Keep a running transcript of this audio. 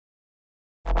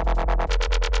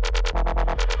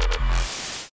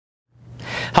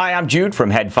Hi, I'm Jude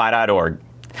from headfi.org.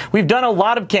 We've done a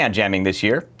lot of CanJamming this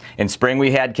year. In spring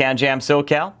we had CanJam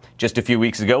SoCal. Just a few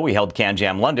weeks ago we held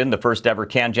CanJam London, the first ever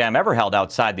CanJam ever held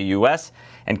outside the U.S.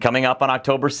 And coming up on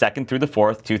October 2nd through the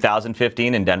 4th,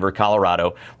 2015 in Denver,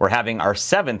 Colorado, we're having our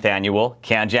 7th annual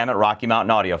CanJam at Rocky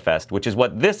Mountain Audio Fest, which is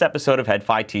what this episode of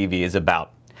HeadFi TV is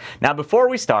about. Now before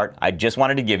we start, I just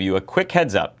wanted to give you a quick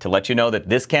heads up to let you know that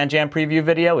this CanJam preview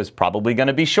video is probably going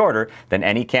to be shorter than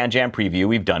any CanJam preview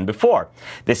we've done before.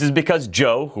 This is because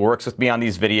Joe, who works with me on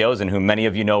these videos and whom many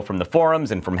of you know from the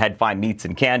forums and from HeadFi meets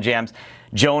and CanJams,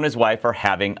 Joe and his wife are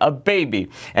having a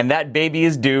baby, and that baby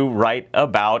is due right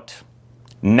about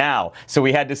now. So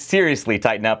we had to seriously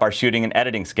tighten up our shooting and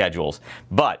editing schedules.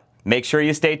 But make sure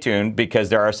you stay tuned because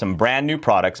there are some brand new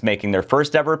products making their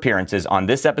first ever appearances on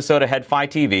this episode of HeadFi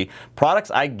TV, products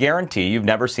I guarantee you've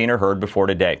never seen or heard before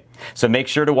today. So make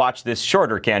sure to watch this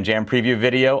shorter CanJam preview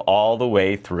video all the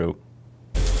way through.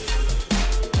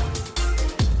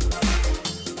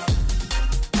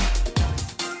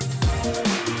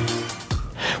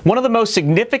 One of the most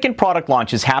significant product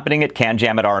launches happening at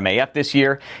CanJam at RMAF this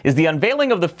year is the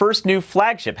unveiling of the first new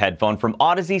flagship headphone from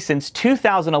Audeze since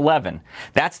 2011.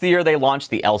 That's the year they launched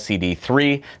the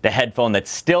LCD3, the headphone that's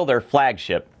still their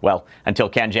flagship. Well, until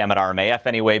CanJam at RMAF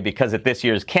anyway, because at this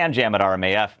year's CanJam at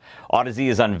RMAF, Audeze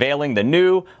is unveiling the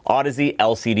new Audeze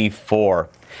LCD4.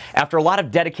 After a lot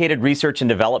of dedicated research and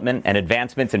development and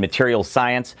advancements in materials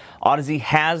science, Audeze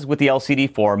has, with the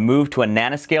LCD4, moved to a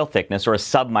nanoscale thickness or a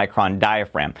submicron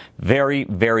diaphragm. Very,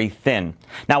 very thin.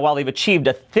 Now, while they've achieved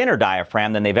a thinner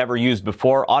diaphragm than they've ever used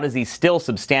before, Audeze still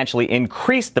substantially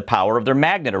increased the power of their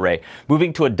magnet array,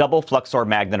 moving to a double fluxor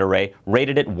magnet array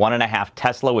rated at 1.5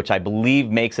 Tesla, which I believe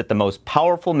makes it the most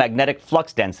powerful magnetic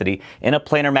flux density in a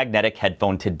planar magnetic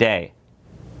headphone today.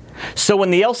 So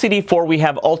in the LCD4 we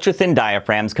have ultra-thin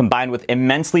diaphragms combined with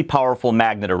immensely powerful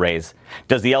magnet arrays.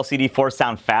 Does the LCD4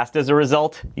 sound fast as a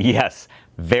result? Yes,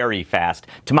 very fast.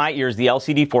 To my ears, the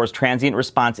LCD4's transient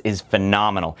response is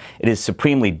phenomenal. It is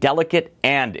supremely delicate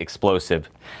and explosive.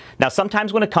 Now,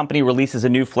 sometimes when a company releases a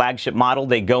new flagship model,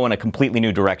 they go in a completely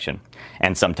new direction.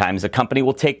 And sometimes a company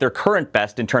will take their current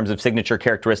best in terms of signature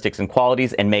characteristics and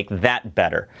qualities and make that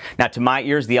better. Now, to my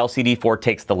ears, the LCD4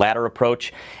 takes the latter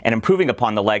approach, and improving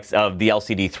upon the likes of the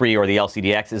LCD3 or the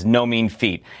LCDX is no mean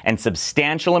feat. And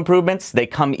substantial improvements, they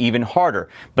come even harder.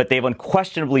 But they've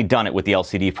unquestionably done it with the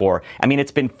LCD4. I mean,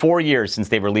 it's been 4 years since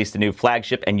they've released a new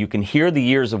flagship, and you can hear the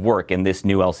years of work in this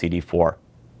new LCD4.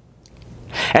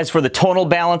 As for the tonal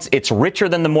balance, it's richer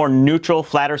than the more neutral,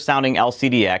 flatter sounding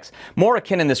LCDX, more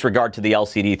akin in this regard to the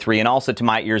LCD3, and also to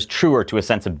my ears truer to a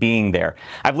sense of being there.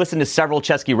 I've listened to several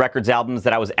Chesky Records albums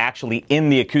that I was actually in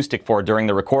the acoustic for during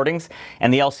the recordings,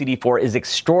 and the LCD4 is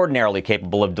extraordinarily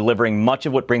capable of delivering much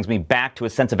of what brings me back to a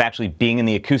sense of actually being in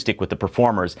the acoustic with the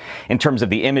performers. In terms of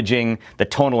the imaging, the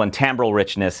tonal and timbral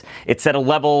richness, it's at a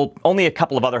level only a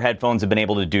couple of other headphones have been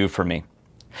able to do for me.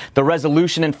 The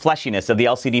resolution and fleshiness of the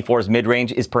LCD4's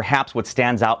mid-range is perhaps what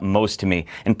stands out most to me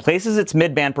and places its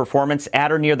mid-band performance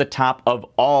at or near the top of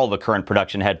all the current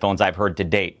production headphones I've heard to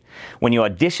date. When you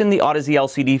audition the Audeze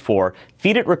LCD4,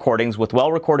 feed it recordings with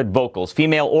well-recorded vocals,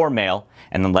 female or male,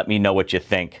 and then let me know what you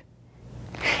think.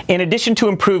 In addition to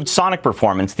improved sonic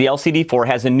performance, the LCD4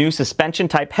 has a new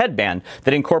suspension-type headband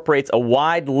that incorporates a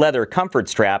wide leather comfort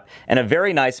strap and a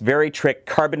very nice, very trick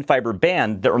carbon fiber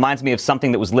band that reminds me of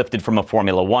something that was lifted from a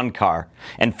Formula One car.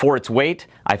 And for its weight,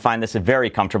 I find this a very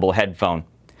comfortable headphone.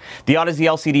 The Audeze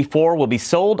LCD4 will be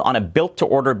sold on a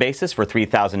built-to-order basis for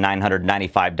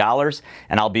 $3,995,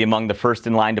 and I'll be among the first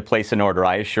in line to place an order,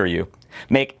 I assure you.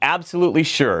 Make absolutely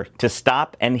sure to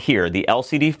stop and hear the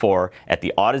LCD4 at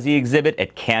the Audeze exhibit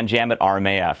at CanJam at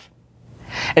RMAF.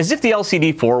 As if the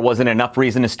LCD4 wasn't enough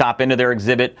reason to stop into their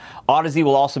exhibit, Audeze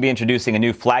will also be introducing a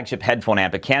new flagship headphone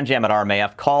amp at CanJam at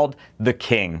RMAF called the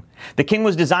King. The King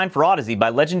was designed for Audeze by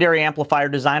legendary amplifier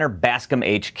designer Bascom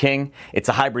H. King. It's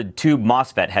a hybrid tube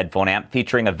MOSFET headphone amp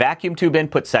featuring a vacuum tube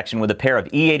input section with a pair of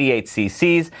E88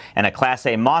 CCs and a Class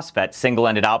A MOSFET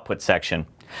single-ended output section.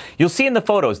 You'll see in the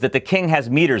photos that the King has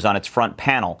meters on its front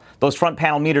panel. Those front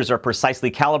panel meters are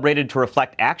precisely calibrated to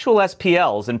reflect actual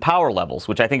SPLs and power levels,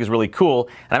 which I think is really cool,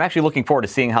 and I'm actually looking forward to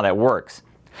seeing how that works.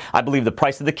 I believe the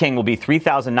price of the King will be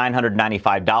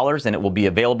 $3,995, and it will be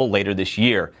available later this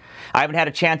year. I haven't had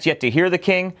a chance yet to hear the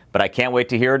King, but I can't wait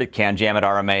to hear it at CanJam at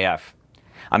RMAF.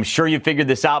 I'm sure you figured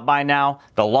this out by now.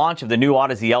 The launch of the new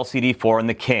Audeze LCD4 and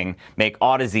the King make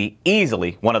Audeze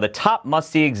easily one of the top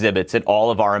must-see exhibits at all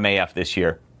of RMAF this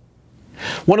year.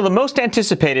 One of the most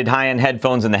anticipated high-end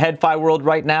headphones in the HeadFi world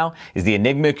right now is the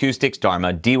Enigma Acoustics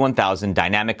Dharma D1000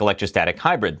 Dynamic Electrostatic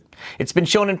Hybrid. It's been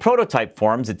shown in prototype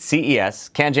forms at CES,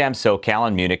 CanJam SoCal,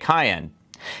 and Munich High End.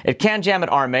 At CanJam at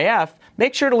RMAF,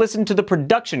 make sure to listen to the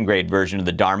production grade version of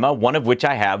the Dharma, one of which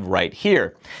I have right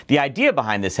here. The idea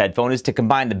behind this headphone is to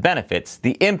combine the benefits,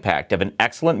 the impact of an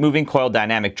excellent moving coil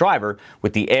dynamic driver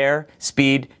with the air,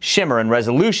 speed, shimmer, and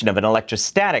resolution of an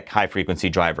electrostatic high-frequency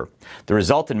driver. The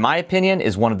result, in my opinion,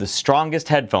 is one of the strongest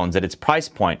headphones at its price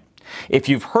point. If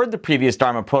you've heard the previous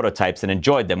Dharma prototypes and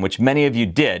enjoyed them, which many of you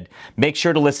did, make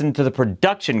sure to listen to the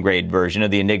production grade version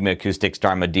of the Enigma Acoustics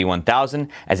Dharma D1000,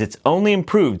 as it's only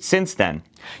improved since then.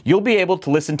 You'll be able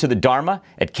to listen to the Dharma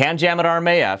at CanJam at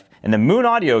RMAF, in the Moon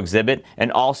Audio exhibit,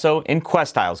 and also in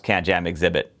Questile's CanJam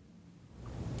exhibit.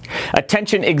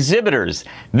 Attention exhibitors!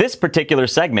 This particular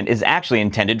segment is actually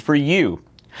intended for you.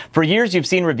 For years, you've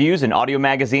seen reviews in audio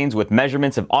magazines with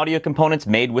measurements of audio components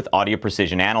made with audio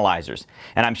precision analyzers.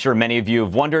 And I'm sure many of you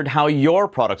have wondered how your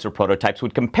products or prototypes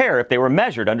would compare if they were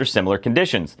measured under similar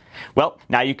conditions. Well,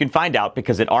 now you can find out,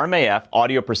 because at RMAF,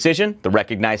 Audio Precision, the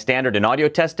recognized standard in audio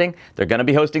testing, they're going to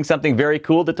be hosting something very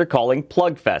cool that they're calling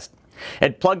PlugFest.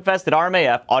 At PlugFest at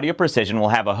RMAF, Audio Precision will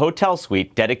have a hotel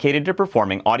suite dedicated to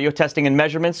performing audio testing and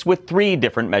measurements with 3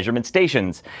 different measurement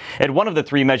stations. At one of the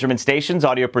 3 measurement stations,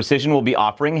 Audio Precision will be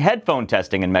offering headphone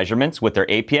testing and measurements with their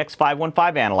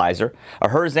APX515 analyzer, a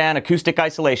Herzan acoustic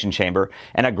isolation chamber,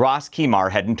 and a Gross Kemar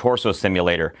head and torso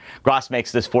simulator. Gross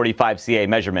makes this 45CA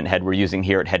measurement head we're using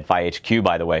here at HeadFi HQ,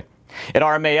 by the way. At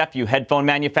RMAF, you headphone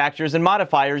manufacturers and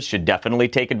modifiers should definitely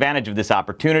take advantage of this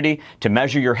opportunity to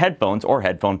measure your headphones or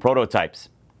headphone prototypes.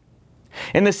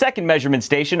 In the second measurement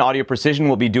station, Audio Precision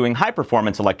will be doing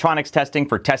high-performance electronics testing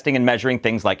for testing and measuring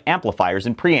things like amplifiers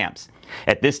and preamps.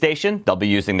 At this station, they'll be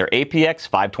using their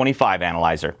APX525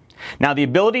 analyzer. Now, the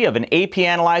ability of an AP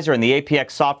analyzer and the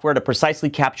APX software to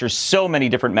precisely capture so many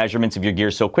different measurements of your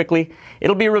gear so quickly,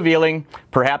 it'll be revealing,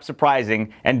 perhaps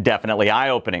surprising, and definitely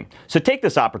eye-opening. So take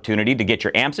this opportunity to get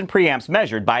your amps and preamps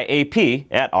measured by AP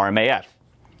at RMAF.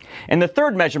 In the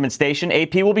third measurement station,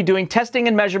 AP will be doing testing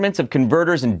and measurements of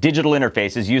converters and digital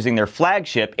interfaces using their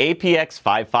flagship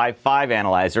APX555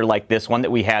 analyzer, like this one that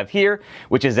we have here,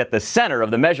 which is at the center of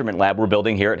the measurement lab we're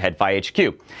building here at HeadFi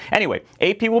HQ. Anyway,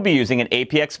 AP will be using an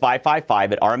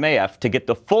APX555 at RMAF to get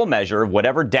the full measure of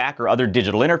whatever DAC or other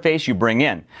digital interface you bring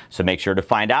in. So make sure to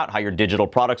find out how your digital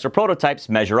products or prototypes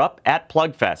measure up at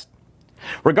PlugFest.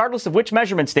 Regardless of which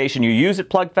measurement station you use at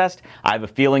PlugFest, I have a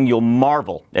feeling you'll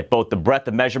marvel at both the breadth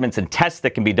of measurements and tests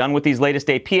that can be done with these latest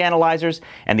AP analyzers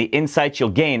and the insights you'll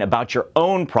gain about your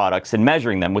own products and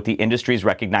measuring them with the industry's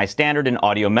recognized standard in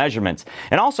audio measurements,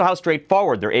 and also how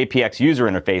straightforward their APX user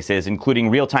interface is,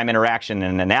 including real-time interaction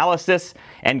and analysis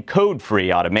and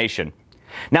code-free automation.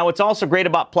 Now, what's also great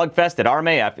about PlugFest at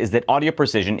RMAF is that Audio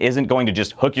Precision isn't going to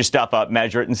just hook your stuff up,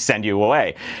 measure it, and send you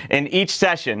away. In each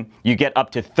session, you get up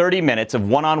to 30 minutes of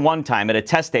one-on-one time at a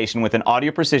test station with an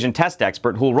Audio Precision test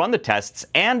expert who will run the tests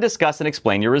and discuss and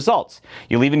explain your results.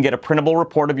 You'll even get a printable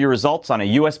report of your results on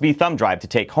a USB thumb drive to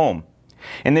take home.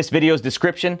 In this video's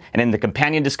description and in the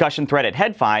companion discussion thread at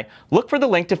HeadFi, look for the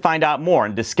link to find out more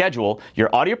and to schedule your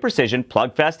Audio Precision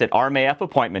PlugFest at RMAF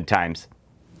appointment times.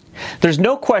 There's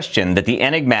no question that the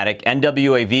enigmatic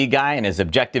NWAV guy and his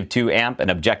Objective 2 amp and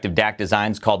Objective DAC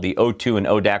designs, called the O2 and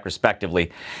ODAC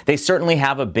respectively, they certainly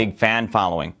have a big fan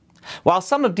following. While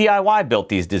some have DIY built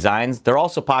these designs, they're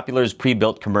also popular as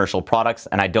pre-built commercial products,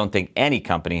 and I don't think any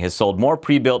company has sold more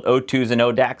pre-built O2s and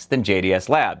ODACs than JDS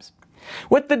Labs.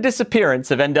 With the disappearance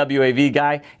of NWAV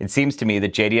Guy, it seems to me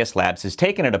that JDS Labs has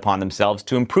taken it upon themselves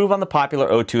to improve on the popular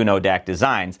O2 and ODAC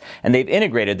designs, and they've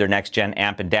integrated their next-gen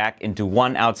amp and DAC into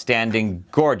one outstanding,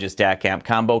 gorgeous DAC amp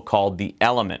combo called the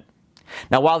Element.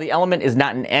 Now, while the Element is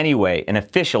not in any way an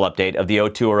official update of the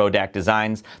O2 or ODAC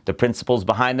designs, the principles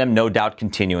behind them no doubt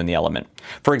continue in the Element.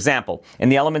 For example, in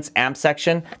the Element's amp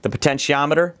section, the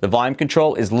potentiometer, the volume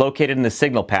control, is located in the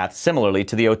signal path similarly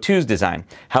to the O2's design.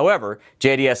 However,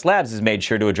 JDS Labs has made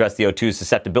sure to address the O2's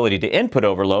susceptibility to input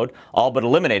overload, all but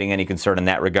eliminating any concern in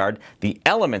that regard. The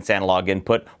Element's analog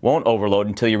input won't overload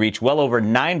until you reach well over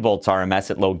 9 volts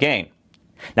RMS at low gain.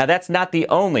 Now, that's not the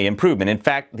only improvement. In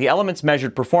fact, the Element's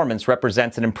measured performance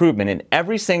represents an improvement in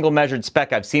every single measured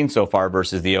spec I've seen so far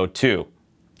versus the O2.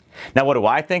 Now, what do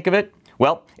I think of it?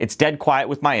 Well, it's dead quiet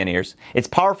with my in-ears. It's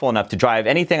powerful enough to drive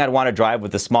anything I'd want to drive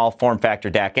with a small form factor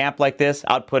DAC amp like this,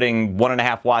 outputting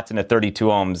 1.5 watts into 32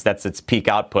 ohms. That's its peak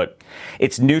output.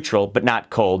 It's neutral, but not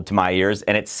cold to my ears,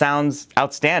 and it sounds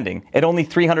outstanding at only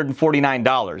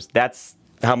 $349. That's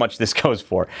how much this goes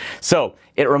for. So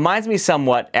it reminds me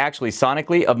somewhat, actually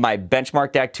sonically, of my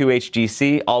Benchmark DAC 2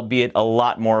 HGC, albeit a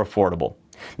lot more affordable.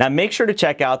 Now, make sure to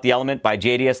check out the Element by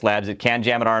JDS Labs at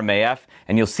CanJam at RMAF,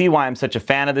 and you'll see why I'm such a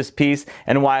fan of this piece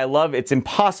and why I love its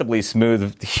impossibly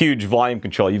smooth, huge volume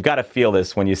control. You've got to feel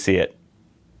this when you see it.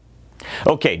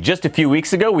 Okay, just a few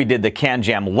weeks ago we did the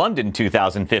CanJam London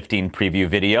 2015 preview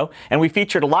video, and we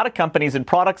featured a lot of companies and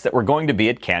products that were going to be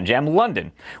at CanJam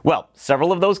London. Well,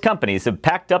 several of those companies have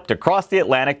packed up to cross the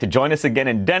Atlantic to join us again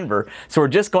in Denver, so we're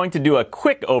just going to do a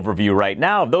quick overview right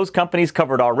now of those companies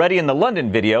covered already in the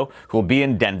London video who will be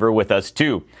in Denver with us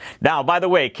too. Now, by the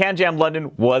way, CanJam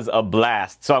London was a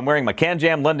blast, so I'm wearing my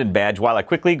CanJam London badge while I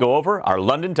quickly go over our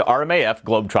London to RMAF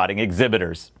globetrotting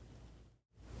exhibitors.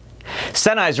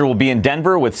 Sennheiser will be in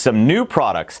Denver with some new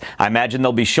products. I imagine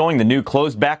they'll be showing the new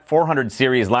closed-back 400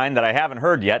 series line that I haven't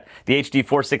heard yet, the HD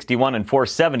 461 and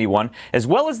 471, as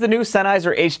well as the new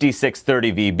Sennheiser HD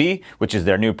 630VB, which is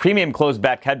their new premium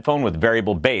closed-back headphone with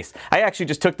variable bass. I actually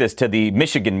just took this to the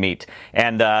Michigan meet,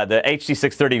 and the HD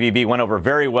 630VB went over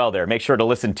very well there. Make sure to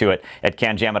listen to it at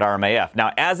CanJam at RMAF.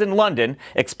 Now, as in London,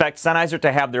 expect Sennheiser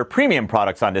to have their premium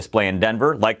products on display in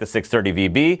Denver, like the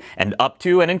 630VB, and up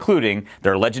to and including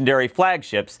their legendary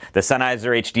flagships, the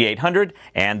Sennheiser HD800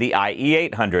 and the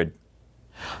IE800.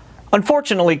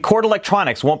 Unfortunately, Chord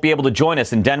Electronics won't be able to join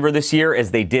us in Denver this year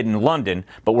as they did in London,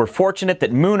 but we're fortunate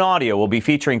that Moon Audio will be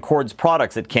featuring Chord's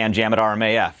products at CanJam at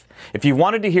RMAF. If you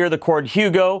wanted to hear the Chord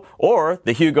Hugo or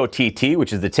the Hugo TT,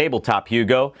 which is the tabletop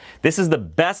Hugo, this is the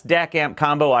best DAC amp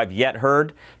combo I've yet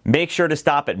heard. Make sure to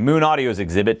stop at Moon Audio's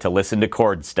exhibit to listen to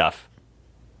Chord stuff.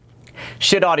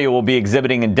 Shit Audio will be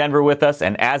exhibiting in Denver with us,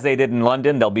 and as they did in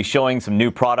London, they'll be showing some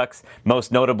new products,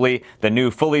 most notably the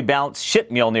new fully balanced Shit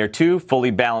Mjolnir 2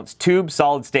 fully balanced tube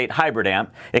solid-state hybrid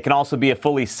amp. It can also be a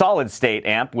fully solid-state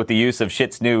amp with the use of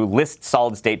Shit's new List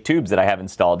solid-state tubes that I have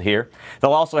installed here.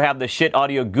 They'll also have the Shit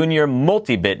Audio Gungnir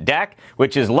multi-bit DAC,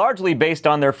 which is largely based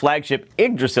on their flagship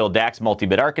Yggdrasil DAC's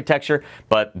multi-bit architecture,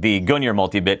 but the Gungnir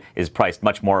multi-bit is priced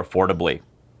much more affordably.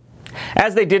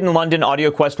 As they did in London,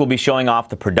 AudioQuest will be showing off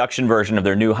the production version of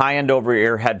their new high-end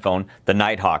over-ear headphone, the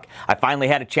Nighthawk. I finally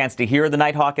had a chance to hear the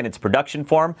Nighthawk in its production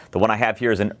form. The one I have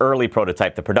here is an early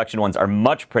prototype. The production ones are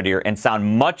much prettier and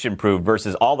sound much improved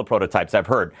versus all the prototypes I've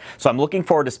heard. So I'm looking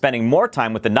forward to spending more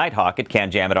time with the Nighthawk at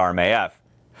CanJam at RMAF.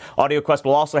 AudioQuest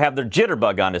will also have their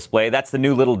Jitterbug on display. That's the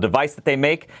new little device that they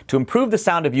make to improve the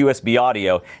sound of USB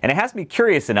audio, and it has me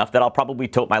curious enough that I'll probably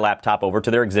tote my laptop over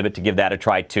to their exhibit to give that a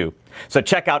try too. So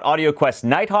check out AudioQuest's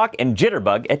Nighthawk and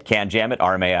Jitterbug at CanJam at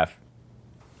RMAF.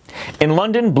 In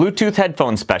London, Bluetooth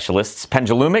headphone specialists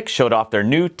Pendulumic showed off their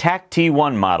new TAC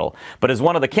T1 model, but as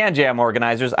one of the CanJam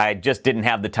organizers, I just didn't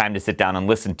have the time to sit down and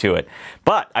listen to it.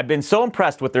 But I've been so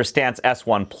impressed with their Stance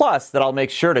S1 Plus that I'll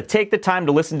make sure to take the time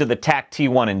to listen to the TAC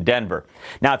T1 in Denver.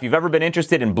 Now, if you've ever been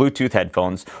interested in Bluetooth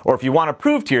headphones, or if you want to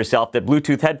prove to yourself that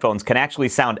Bluetooth headphones can actually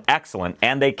sound excellent,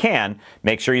 and they can,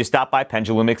 make sure you stop by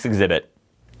Pendulumic's exhibit.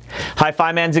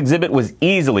 Hi-Fi Man's exhibit was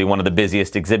easily one of the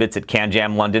busiest exhibits at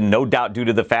CanJam London, no doubt due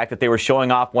to the fact that they were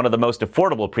showing off one of the most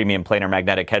affordable premium planar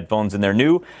magnetic headphones in their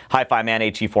new Hi-Fi Man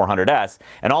HE400S,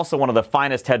 and also one of the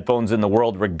finest headphones in the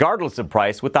world regardless of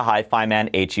price with the Hi-Fi Man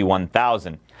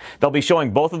HE1000. They'll be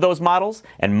showing both of those models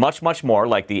and much, much more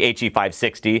like the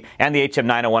HE560 and the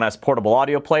HM901S portable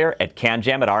audio player at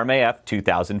CanJam at RMAF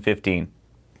 2015.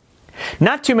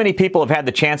 Not too many people have had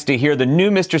the chance to hear the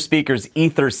new Mr. Speaker's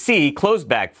Ether C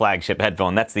closed-back flagship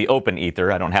headphone. That's the open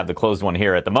Ether. I don't have the closed one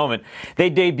here at the moment.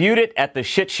 They debuted it at the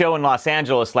Shit Show in Los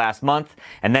Angeles last month,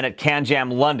 and then at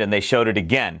CanJam London they showed it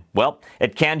again. Well,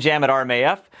 at CanJam at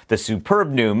RMAF, the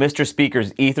superb new Mr.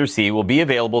 Speaker's Ether C will be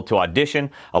available to audition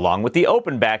along with the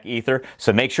open-back Ether,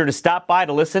 so make sure to stop by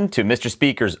to listen to Mr.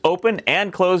 Speaker's open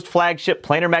and closed flagship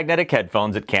planar magnetic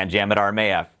headphones at CanJam at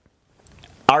RMAF.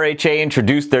 RHA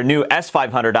introduced their new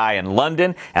S500i in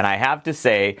London, and I have to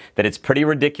say that it's pretty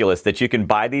ridiculous that you can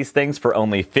buy these things for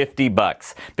only 50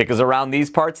 bucks, because around these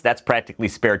parts, that's practically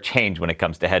spare change when it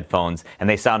comes to headphones, and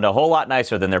they sound a whole lot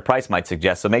nicer than their price might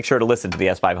suggest, so make sure to listen to the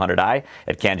S500i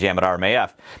at CanJam at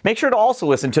RMAF. Make sure to also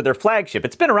listen to their flagship.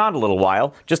 It's been around a little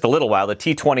while, just a little while, the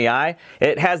T20i.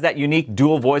 It has that unique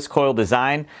dual voice coil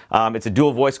design. It's a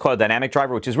dual voice coil dynamic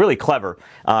driver, which is really clever,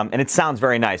 and it sounds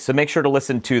very nice, so make sure to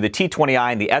listen to the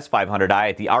T20i and the S500i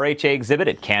at the RHA exhibit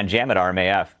at CanJam at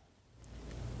RMAF.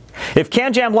 If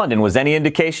CanJam London was any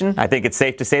indication, I think it's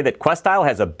safe to say that Questyle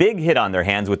has a big hit on their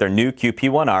hands with their new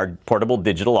QP1R portable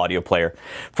digital audio player.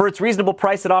 For its reasonable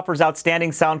price, it offers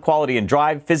outstanding sound quality and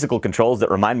drive, physical controls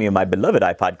that remind me of my beloved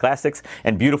iPod Classics,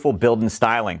 and beautiful build and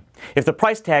styling. If the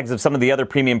price tags of some of the other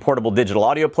premium portable digital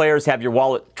audio players have your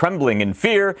wallet trembling in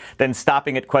fear, then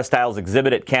stopping at Questyle's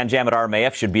exhibit at CanJam at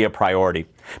RMAF should be a priority.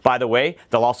 By the way,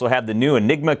 they'll also have the new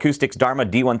Enigma Acoustics Dharma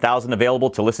D1000 available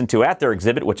to listen to at their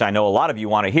exhibit, which I know a lot of you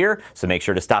want to hear, so make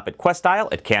sure to stop at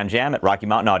Questyle at CanJam at Rocky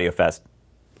Mountain Audio Fest.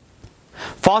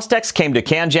 Fostex came to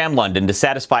CanJam London to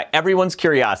satisfy everyone's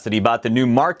curiosity about the new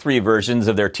Mark III versions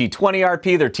of their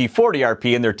T20RP, their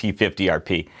T40RP, and their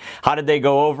T50RP. How did they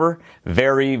go over?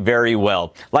 Very, very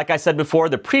well. Like I said before,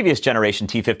 the previous generation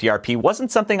T50RP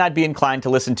wasn't something I'd be inclined to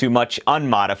listen to much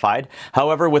unmodified.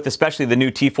 However, with especially the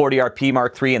new T40RP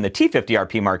Mark III and the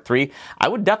T50RP Mark III, I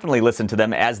would definitely listen to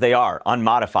them as they are,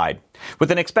 unmodified.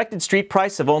 With an expected street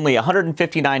price of only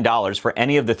 $159 for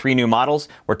any of the 3 new models,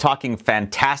 we're talking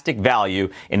fantastic value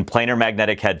in planar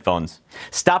magnetic headphones.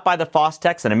 Stop by the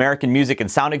Fostex and American Music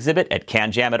and Sound exhibit at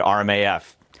CanJam at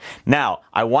RMAF. Now,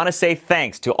 I want to say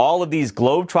thanks to all of these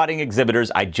globe-trotting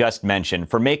exhibitors I just mentioned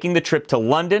for making the trip to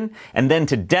London and then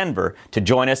to Denver to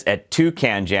join us at 2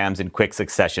 CanJams in quick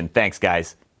succession. Thanks,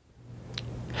 guys.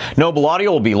 Noble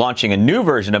Audio will be launching a new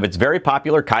version of its very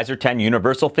popular Kaiser 10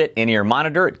 Universal Fit in-ear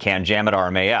monitor at CanJam at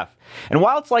RMAF. And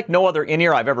while it's like no other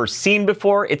in-ear I've ever seen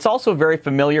before, it's also very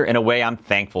familiar in a way I'm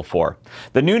thankful for.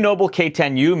 The new Noble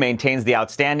K10U maintains the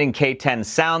outstanding K10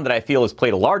 sound that I feel has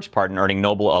played a large part in earning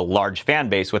Noble a large fan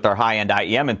base with our high-end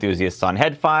IEM enthusiasts on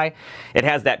HeadFi. It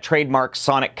has that trademark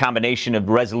sonic combination of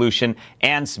resolution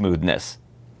and smoothness.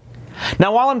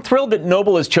 Now, while I'm thrilled that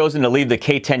Noble has chosen to leave the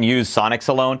K10U's sonics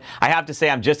alone, I have to say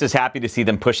I'm just as happy to see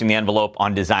them pushing the envelope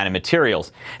on design and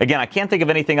materials. Again, I can't think of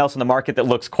anything else in the market that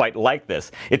looks quite like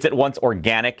this. It's at once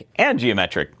organic and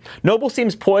geometric. Noble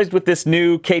seems poised with this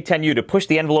new K10U to push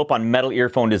the envelope on metal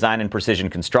earphone design and precision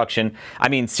construction. I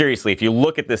mean, seriously, if you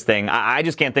look at this thing, I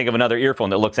just can't think of another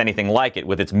earphone that looks anything like it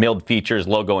with its milled features,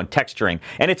 logo, and texturing.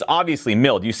 And it's obviously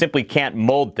milled. You simply can't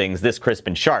mold things this crisp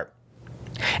and sharp.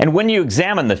 And when you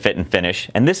examine the fit and finish,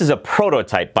 and this is a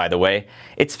prototype by the way,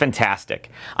 it's fantastic.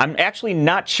 I'm actually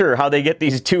not sure how they get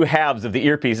these 2 halves of the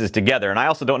earpieces together, and I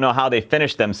also don't know how they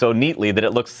finish them so neatly that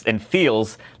it looks and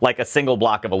feels like a single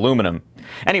block of aluminum.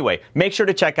 Anyway, make sure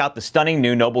to check out the stunning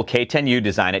new Noble K10U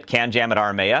design at CanJam at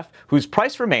RMAF, whose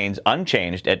price remains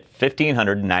unchanged at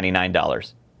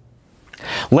 $1,599.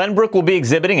 Lenbrook will be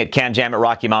exhibiting at CanJam at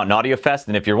Rocky Mountain Audio Fest,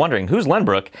 and if you're wondering who's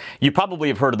Lenbrook, you probably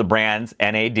have heard of the brands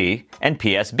NAD and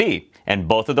PSB. And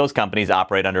both of those companies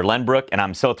operate under Lenbrook, and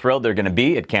I'm so thrilled they're going to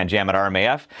be at CanJam at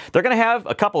RMAF. They're going to have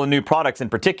a couple of new products in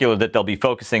particular that they'll be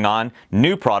focusing on.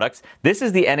 New products. This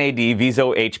is the NAD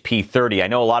Viso HP30. I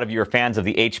know a lot of you are fans of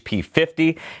the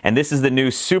HP50, and this is the new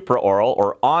supraoral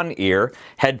or on-ear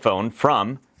headphone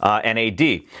from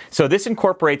NAD. So this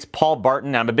incorporates Paul Barton.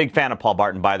 And I'm a big fan of Paul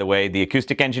Barton, by the way, the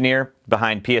acoustic engineer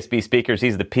behind PSB speakers.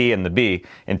 He's the P and the B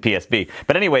in PSB.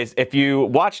 But anyways, if you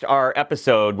watched our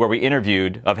episode where we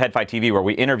interviewed, of HeadFi TV, where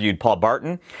we interviewed Paul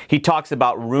Barton, he talks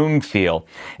about room feel.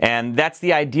 And that's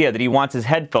the idea, that he wants his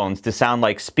headphones to sound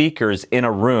like speakers in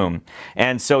a room.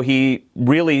 And so he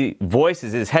really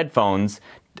voices his headphones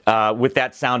with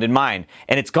that sound in mind.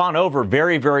 And it's gone over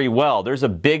very, very well. There's a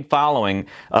big following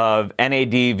of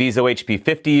NAD Viso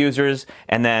HP50 users,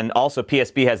 and then also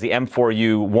PSB has the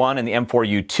M4U1 and the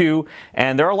M4U2,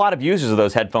 and there are a lot of users of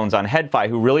those headphones on HeadFi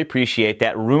who really appreciate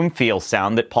that room feel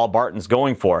sound that Paul Barton's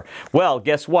going for. Well,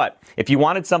 guess what? If you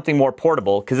wanted something more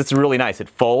portable, because it's really nice, it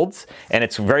folds and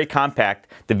it's very compact,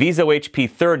 the Viso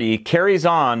HP30 carries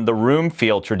on the room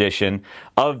feel tradition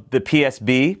of the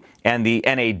PSB and the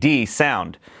NAD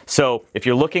sound. So if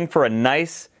you're looking for a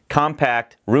nice,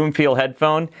 compact, room feel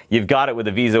headphone, you've got it with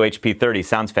the Viso HP30.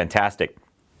 Sounds fantastic.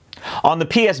 On the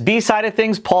PSB side of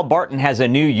things, Paul Barton has a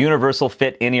new universal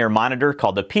fit in-ear monitor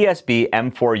called the PSB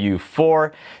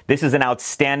M4U4. This is an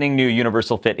outstanding new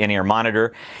universal fit in-ear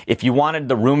monitor. If you wanted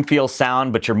the room feel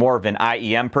sound, but you're more of an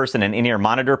IEM person, an in-ear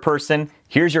monitor person,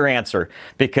 here's your answer,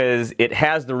 because it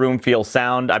has the room feel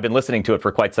sound. I've been listening to it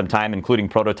for quite some time, including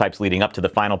prototypes leading up to the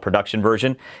final production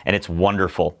version, and it's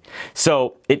wonderful.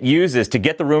 So it uses, to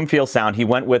get the room feel sound, he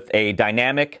went with a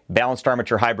dynamic balanced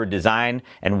armature hybrid design,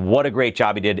 and what a great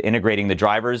job he did integrating the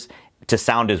drivers to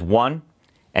sound as one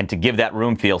and to give that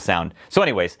room feel sound. So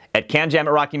anyways, at CanJam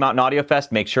at Rocky Mountain Audio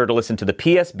Fest, make sure to listen to the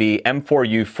PSB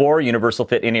M4U4 universal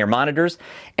fit in-ear monitors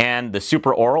and the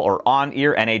supraoral or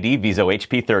on-ear NAD Viso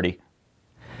HP30.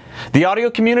 The audio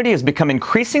community has become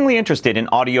increasingly interested in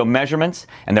audio measurements,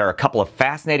 and there are a couple of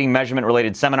fascinating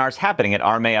measurement-related seminars happening at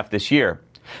RMAF this year.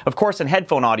 Of course, in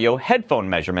headphone audio, headphone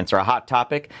measurements are a hot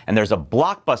topic, and there's a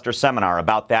blockbuster seminar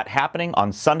about that happening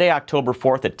on Sunday, October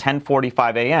 4th at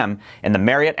 10:45 a.m. in the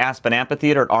Marriott Aspen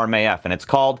Amphitheater at RMAF, and it's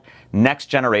called Next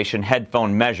Generation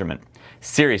Headphone Measurement.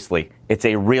 Seriously, it's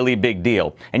a really big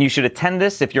deal, and you should attend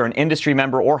this if you're an industry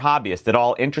member or hobbyist at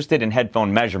all interested in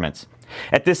headphone measurements.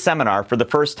 At this seminar, for the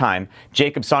first time,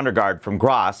 Jacob Sondergaard from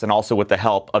Gross, and also with the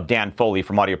help of Dan Foley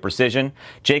from Audio Precision,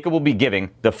 Jacob will be giving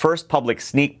the first public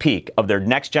sneak peek of their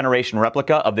next generation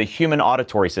replica of the human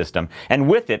auditory system, and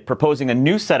with it proposing a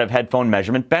new set of headphone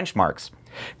measurement benchmarks.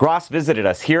 Gross visited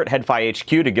us here at HeadFi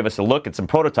HQ to give us a look at some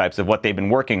prototypes of what they've been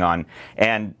working on.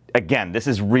 And again, this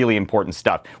is really important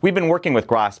stuff. We've been working with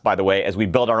Gross, by the way, as we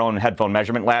build our own headphone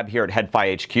measurement lab here at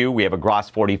HeadFi HQ. We have a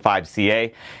Gross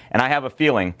 45CA, and I have a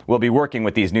feeling we'll be working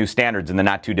with these new standards in the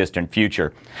not too distant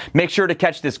future. Make sure to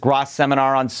catch this Gross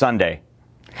seminar on Sunday.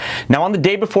 Now, on the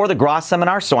day before the Gross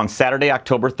seminar, so on Saturday,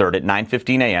 October 3rd at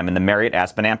 9:15 a.m. in the Marriott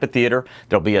Aspen Amphitheater,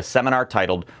 there'll be a seminar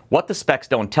titled What the Specs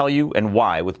Don't Tell You and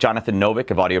Why with Jonathan Novick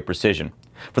of Audio Precision.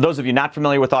 For those of you not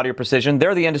familiar with Audio Precision,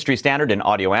 they're the industry standard in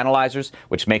audio analyzers,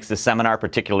 which makes this seminar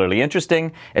particularly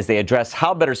interesting as they address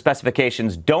how better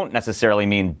specifications don't necessarily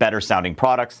mean better sounding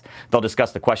products. They'll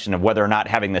discuss the question of whether or not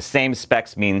having the same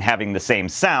specs mean having the same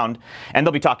sound, and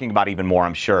they'll be talking about even more,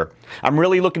 I'm sure. I'm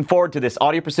really looking forward to this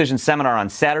Audio Precision seminar on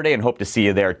Saturday and hope to see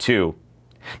you there too.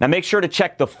 Now make sure to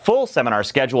check the full seminar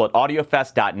schedule at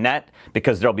audiofest.net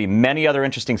because there'll be many other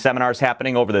interesting seminars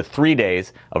happening over the 3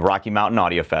 days of Rocky Mountain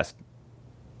Audio Fest.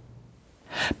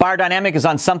 Beyerdynamic is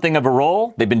on something of a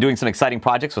roll. They've been doing some exciting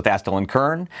projects with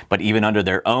Astell&Kern, but even under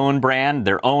their own brand,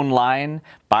 their own line,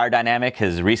 Beyerdynamic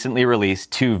has recently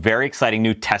released 2 very exciting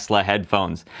new Tesla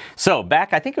headphones. So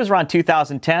back, I think it was around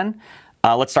 2010,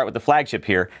 let's start with the flagship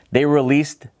here. They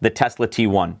released the Tesla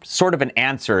T1, sort of an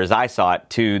answer, as I saw it,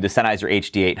 to the Sennheiser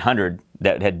HD800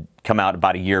 that had come out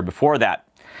about a year before that.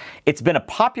 It's been a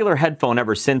popular headphone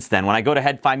ever since then. When I go to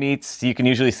HeadFi meets, you can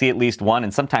usually see at least one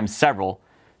and sometimes several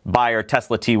Beyer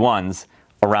Tesla T1s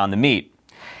around the meet.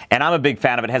 And I'm a big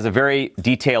fan of it. It has a very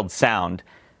detailed sound.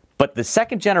 But the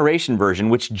second generation version,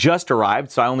 which just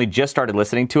arrived, so I only just started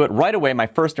listening to it, right away my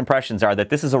first impressions are that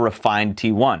this is a refined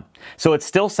T1. So it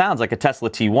still sounds like a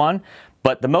Tesla T1,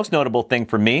 but the most notable thing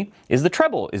for me is the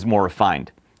treble is more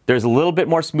refined. There's a little bit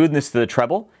more smoothness to the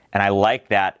treble, and I like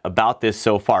that about this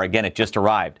so far. Again, it just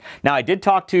arrived. Now, I did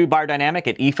talk to Beyerdynamic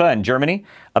at IFA in Germany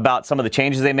about some of the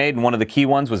changes they made, and one of the key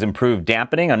ones was improved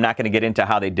dampening. I'm not going to get into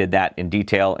how they did that in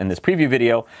detail in this preview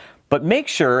video, but make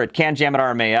sure at CanJam at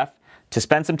RMAF to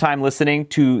spend some time listening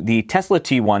to the Tesla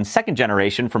T1 second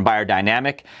generation from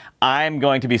Beyerdynamic. I'm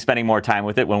going to be spending more time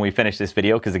with it when we finish this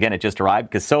video because, again, it just arrived,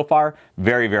 because so far,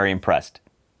 very, very impressed.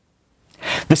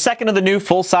 The second of the new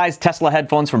full-size Tesla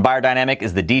headphones from Beyerdynamic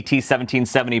is the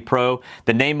DT1770 Pro.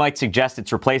 The name might suggest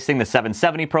it's replacing the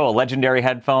 770 Pro, a legendary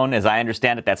headphone. As I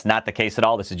understand it, that's not the case at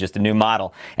all. This is just a new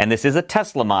model, and this is a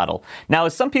Tesla model. Now,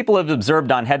 as some people have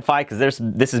observed on HeadFi, because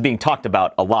this is being talked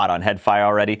about a lot on HeadFi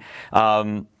already,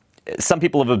 some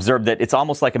people have observed that it's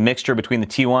almost like a mixture between the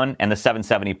T1 and the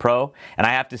 770 Pro, and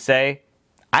I have to say,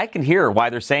 I can hear why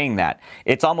they're saying that.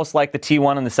 It's almost like the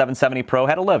T1 and the 770 Pro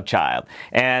had a love child.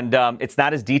 And it's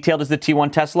not as detailed as the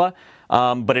T1 Tesla,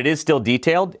 but it is still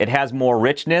detailed. It has more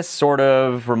richness, sort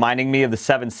of reminding me of the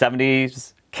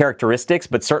 770's characteristics,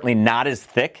 but certainly not as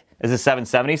thick as the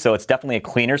 770, so it's definitely a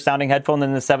cleaner sounding headphone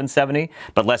than the 770,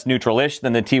 but less neutral-ish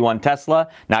than the T1 Tesla.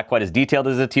 Not quite as detailed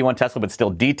as the T1 Tesla, but still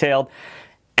detailed.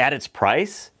 At its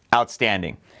price,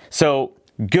 outstanding. So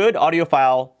good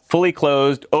audiophile, fully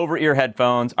closed, over-ear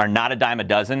headphones are not a dime a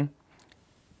dozen.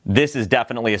 This is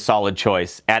definitely a solid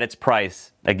choice at its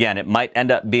price. Again, it might end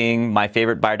up being my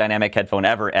favorite Beyerdynamic headphone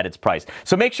ever at its price.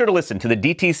 So make sure to listen to the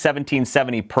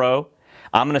DT1770 Pro.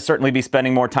 I'm going to certainly be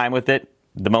spending more time with it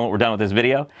the moment we're done with this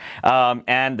video.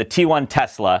 And the T1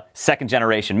 Tesla, second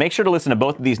generation. Make sure to listen to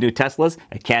both of these new Teslas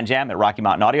at CanJam at Rocky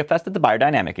Mountain Audio Fest at the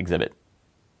Beyerdynamic exhibit.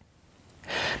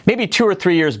 Maybe 2 or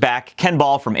 3 years back, Ken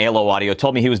Ball from ALO Audio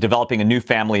told me he was developing a new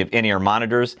family of in-ear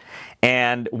monitors,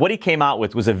 and what he came out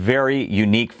with was a very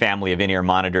unique family of in-ear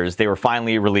monitors. They were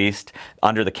finally released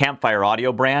under the Campfire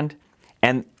Audio brand,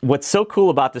 and what's so cool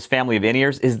about this family of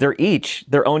in-ears is they're each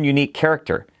their own unique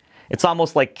character. It's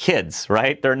almost like kids,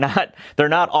 right? They're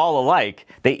not all alike.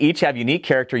 They each have unique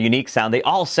character, unique sound. They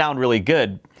all sound really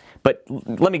good. But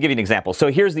let me give you an example.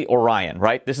 So here's the Orion,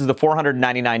 right? This is the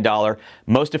 $499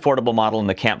 most affordable model in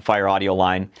the Campfire Audio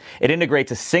line. It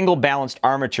integrates a single balanced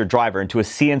armature driver into a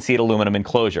CNC'd aluminum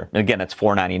enclosure. And again, that's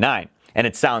 $499. And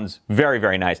it sounds very,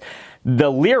 very nice. The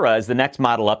Lyra is the next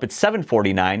model up. It's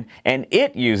 $749, and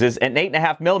it uses an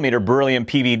 8.5mm beryllium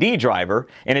PVD driver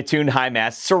in a tuned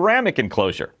high-mass ceramic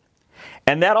enclosure.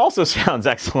 And that also sounds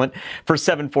excellent for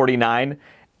 $749.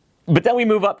 But then we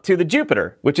move up to the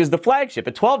Jupiter, which is the flagship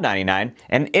at $12.99,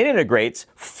 and it integrates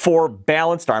 4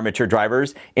 balanced armature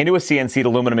drivers into a CNC'd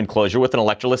aluminum enclosure with an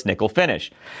electroless nickel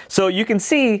finish. So you can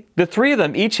see the 3 of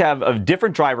them each have a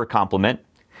different driver complement,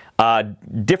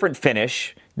 different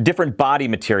finish, different body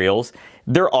materials.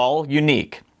 They're all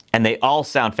unique, and they all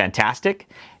sound fantastic.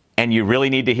 And you really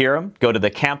need to hear them. Go to the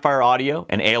Campfire Audio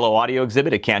and ALO Audio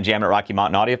exhibit at CanJam at Rocky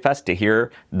Mountain Audio Fest to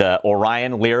hear the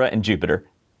Orion, Lyra, and Jupiter.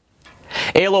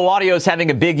 ALO Audio is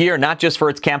having a big year, not just for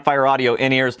its Campfire Audio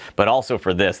in-ears, but also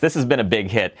for this. This has been a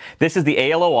big hit. This is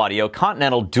the ALO Audio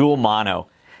Continental Dual Mono.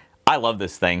 I love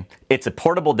this thing. It's a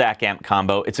portable DAC amp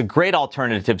combo. It's a great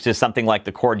alternative to something like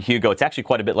the Cord Hugo. It's actually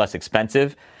quite a bit less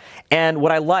expensive. And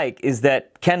what I like is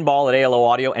that Ken Ball at ALO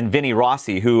Audio and Vinny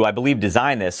Rossi, who I believe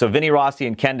designed this. So Vinny Rossi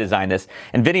and Ken designed this.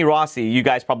 And Vinny Rossi, you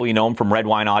guys probably know him from Red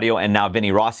Wine Audio and now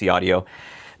Vinny Rossi Audio.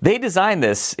 They designed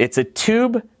this. It's a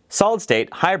tube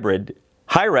solid-state hybrid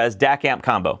high-res DAC amp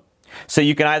combo. So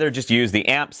you can either just use the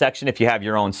amp section if you have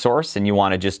your own source and you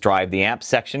want to just drive the amp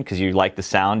section because you like the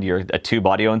sound, you're a tube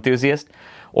audio enthusiast,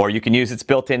 or you can use its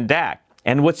built-in DAC.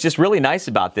 And what's just really nice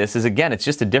about this is, again, it's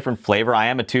just a different flavor. I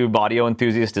am a tube audio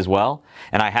enthusiast as well,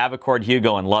 and I have a Cord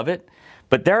Hugo and love it.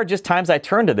 But there are just times I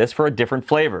turn to this for a different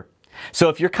flavor. So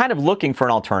if you're kind of looking for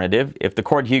an alternative, if the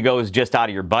Cord Hugo is just out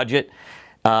of your budget,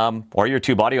 or you're a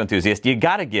tube audio enthusiast, you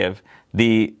got to give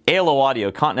the ALO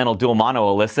Audio Continental Dual Mono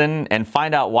a listen and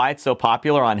find out why it's so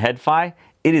popular on HeadFi.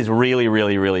 It is really,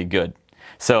 really, really good.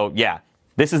 So yeah,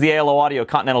 this is the ALO Audio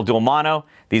Continental Dual Mono.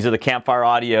 These are the Campfire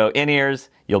Audio in-ears.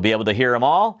 You'll be able to hear them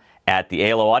all at the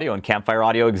ALO Audio and Campfire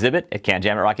Audio exhibit at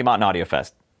CanJam at Rocky Mountain Audio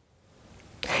Fest.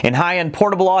 In high-end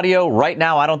portable audio, right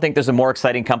now, I don't think there's a more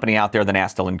exciting company out there than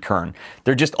Astell&Kern.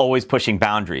 They're just always pushing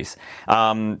boundaries.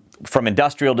 From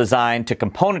industrial design to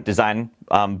component design,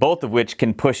 both of which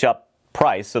can push up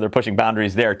price, so they're pushing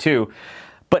boundaries there too.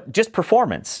 But just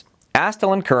performance.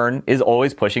 Astell&Kern is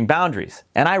always pushing boundaries,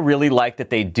 and I really like that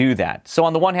they do that. So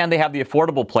on the one hand, they have the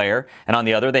affordable player, and on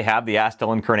the other, they have the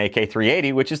Astell&Kern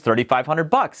AK380, which is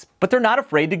 $3,500, but they're not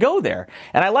afraid to go there,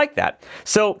 and I like that.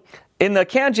 So in the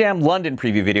CanJam London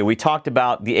preview video, we talked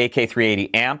about the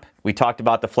AK380 amp, we talked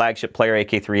about the flagship player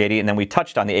AK380, and then we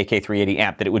touched on the AK380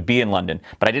 amp, that it would be in London,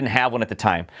 but I didn't have one at the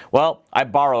time. Well, I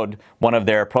borrowed one of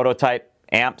their prototype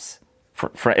amps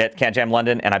at CanJam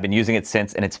London, and I've been using it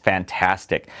since, and it's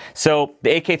fantastic. So the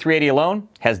AK380 alone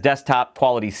has desktop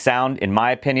quality sound, in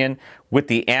my opinion. With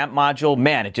the amp module,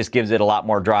 man, it just gives it a lot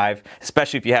more drive,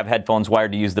 especially if you have headphones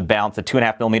wired to use the balance, the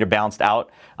 2.5mm balanced out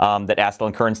that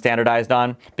Astell&Kern standardized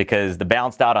on, because the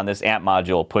balanced out on this amp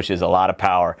module pushes a lot of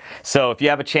power. So if you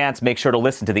have a chance, make sure to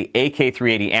listen to the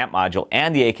AK380 amp module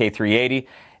and the AK380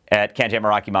 at CanJam at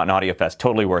Rocky Mountain Audio Fest.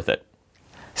 Totally worth it.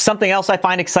 Something else I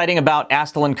find exciting about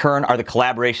Astell&Kern are the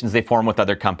collaborations they form with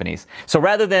other companies. So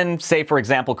rather than, say, for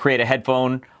example, create a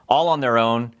headphone all on their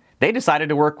own, they decided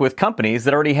to work with companies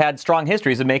that already had strong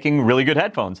histories of making really good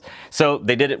headphones. So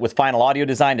they did it with Final Audio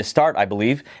Design to start, I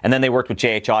believe, and then they worked with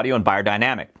JH Audio and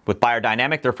Beyerdynamic. With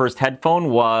Beyerdynamic, their first headphone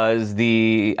was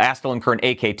the Astell&Kern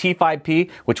AK-T5P,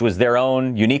 which was their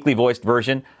own uniquely voiced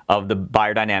version of the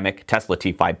Beyerdynamic Tesla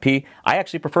T5P. I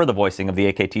actually prefer the voicing of the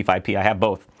AK-T5P. I have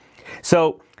both.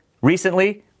 So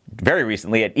recently, very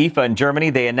recently, at IFA in Germany,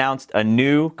 they announced a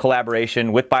new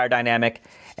collaboration with Beyerdynamic,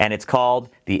 and it's called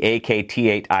the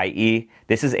AKT8IE.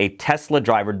 This is a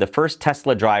Tesla-drivered, the first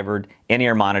Tesla-drivered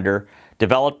in-ear monitor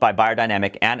developed by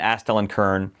Beyerdynamic and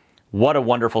Astell&Kern. What a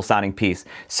wonderful sounding piece.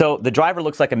 So the driver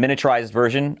looks like a miniaturized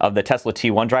version of the Tesla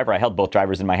T1 driver. I held both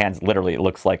drivers in my hands. Literally, it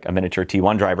looks like a miniature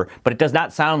T1 driver, but it does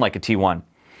not sound like a T1.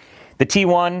 The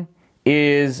T1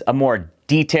 is a more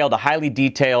detailed, a highly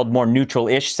detailed, more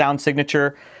neutral-ish sound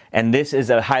signature, and this is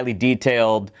a highly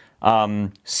detailed,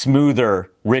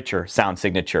 smoother, richer sound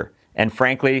signature. And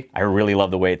frankly, I really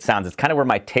love the way it sounds. It's kind of where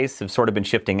my tastes have sort of been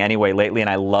shifting anyway lately, and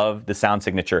I love the sound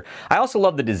signature. I also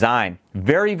love the design.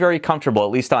 Very, very comfortable,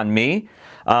 at least on me.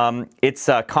 It's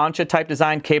a concha type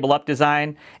design, cable up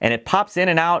design, and it pops in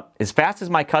and out as fast as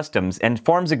my customs and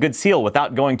forms a good seal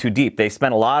without going too deep. They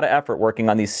spent a lot of effort working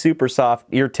on these super soft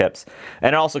ear tips.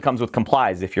 And it also comes with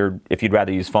complies if you'd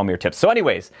rather use foam ear tips. So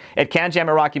anyways, at CanJam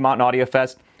at Rocky Mountain Audio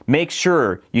Fest, make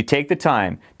sure you take the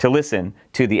time to listen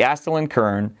to the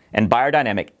Astell&Kern and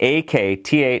Beyerdynamic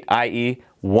AK-T8IE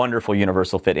wonderful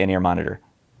universal fit in-ear monitor.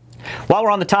 While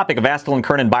we're on the topic of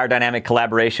Astell&Kern and Beyerdynamic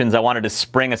collaborations, I wanted to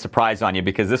spring a surprise on you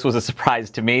because this was a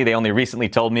surprise to me. They only recently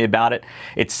told me about it.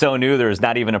 It's so new, there's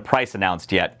not even a price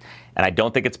announced yet. And I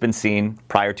don't think it's been seen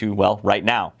prior to, well, right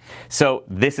now. So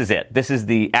this is it. This is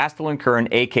the Astell&Kern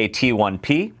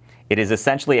AK-T1P. It is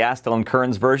essentially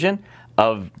Astell&Kern's version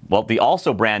of, well, the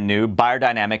also brand new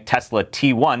Beyerdynamic Tesla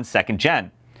T1 2nd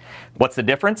Gen. What's the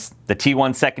difference? The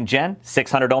T1 second gen,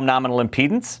 600 ohm nominal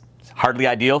impedance, hardly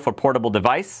ideal for portable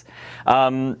device.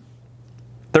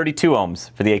 32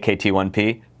 ohms for the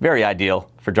AKT1P, very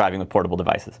ideal for driving with portable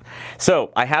devices.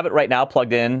 So I have it right now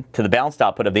plugged in to the balanced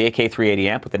output of the AK380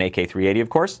 amp with an AK380, of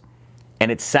course, and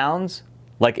it sounds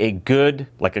like a good,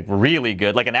 like a really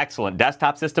good, like an excellent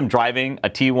desktop system driving a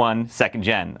T1 second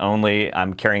gen, only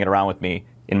I'm carrying it around with me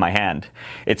in my hand.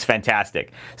 It's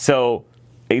fantastic. So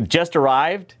it just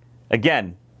arrived.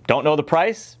 Again, don't know the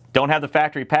price, don't have the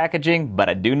factory packaging, but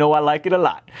I do know I like it a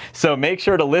lot. So make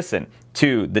sure to listen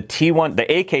to the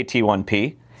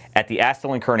AKT1P at the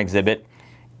Astell&Kern exhibit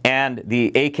and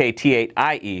the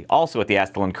AKT8IE also at the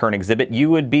Astell&Kern exhibit. You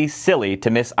would be silly to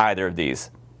miss either of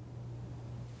these.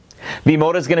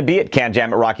 V-MODA is going to be at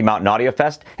CanJam at Rocky Mountain Audio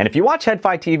Fest, and if you watch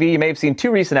HeadFi TV, you may have seen two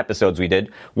recent episodes we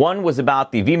did. One was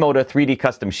about the V-MODA 3D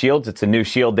custom shields. It's a new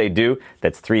shield they do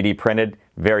that's 3D printed.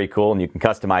 Very cool, and you can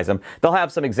customize them. They'll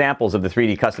have some examples of the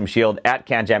 3D custom shield at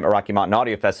CanJam at Rocky Mountain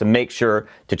Audio Fest, so make sure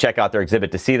to check out their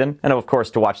exhibit to see them, and of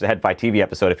course to watch the HeadFi TV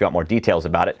episode if you want more details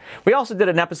about it. We also did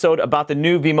an episode about the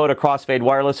new V-MODA Crossfade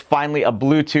Wireless, finally a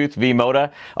Bluetooth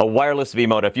V-MODA, a wireless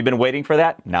V-MODA. If you've been waiting for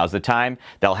that, now's the time.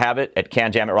 They'll have it at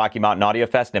CanJam at Rocky Mountain Audio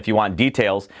Fest, and if you want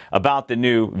details about the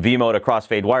new V-MODA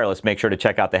Crossfade Wireless, make sure to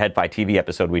check out the HeadFi TV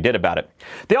episode we did about it.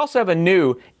 They also have a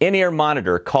new in-ear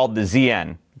monitor called the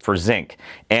ZN for Zinc,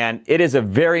 and it is a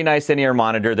very nice in-ear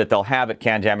monitor that they'll have at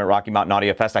CanJam at Rocky Mountain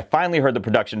Audio Fest. I finally heard the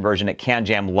production version at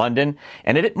CanJam London,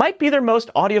 and it might be their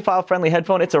most audiophile-friendly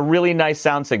headphone. It's a really nice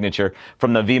sound signature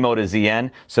from the V-MODA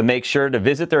ZN, so make sure to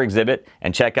visit their exhibit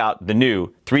and check out the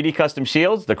new 3D custom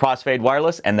shields, the Crossfade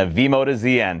Wireless, and the V-MODA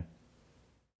ZN.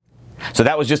 So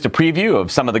that was just a preview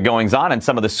of some of the goings-on and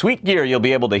some of the sweet gear you'll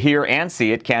be able to hear and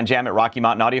see at CanJam at Rocky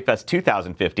Mountain Audio Fest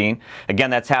 2015. Again,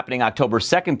 that's happening October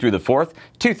 2nd through the 4th,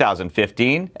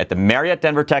 2015 at the Marriott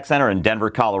Denver Tech Center in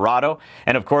Denver, Colorado.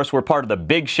 And of course, we're part of the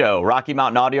big show, Rocky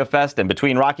Mountain Audio Fest, and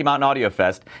between Rocky Mountain Audio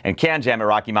Fest and CanJam at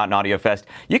Rocky Mountain Audio Fest,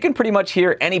 you can pretty much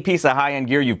hear any piece of high-end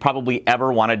gear you've probably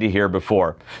ever wanted to hear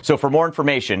before. So for more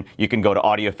information, you can go to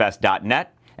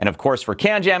audiofest.net. And of course, for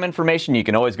CanJam information, you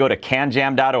can always go to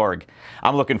canjam.org.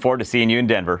 I'm looking forward to seeing you in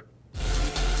Denver.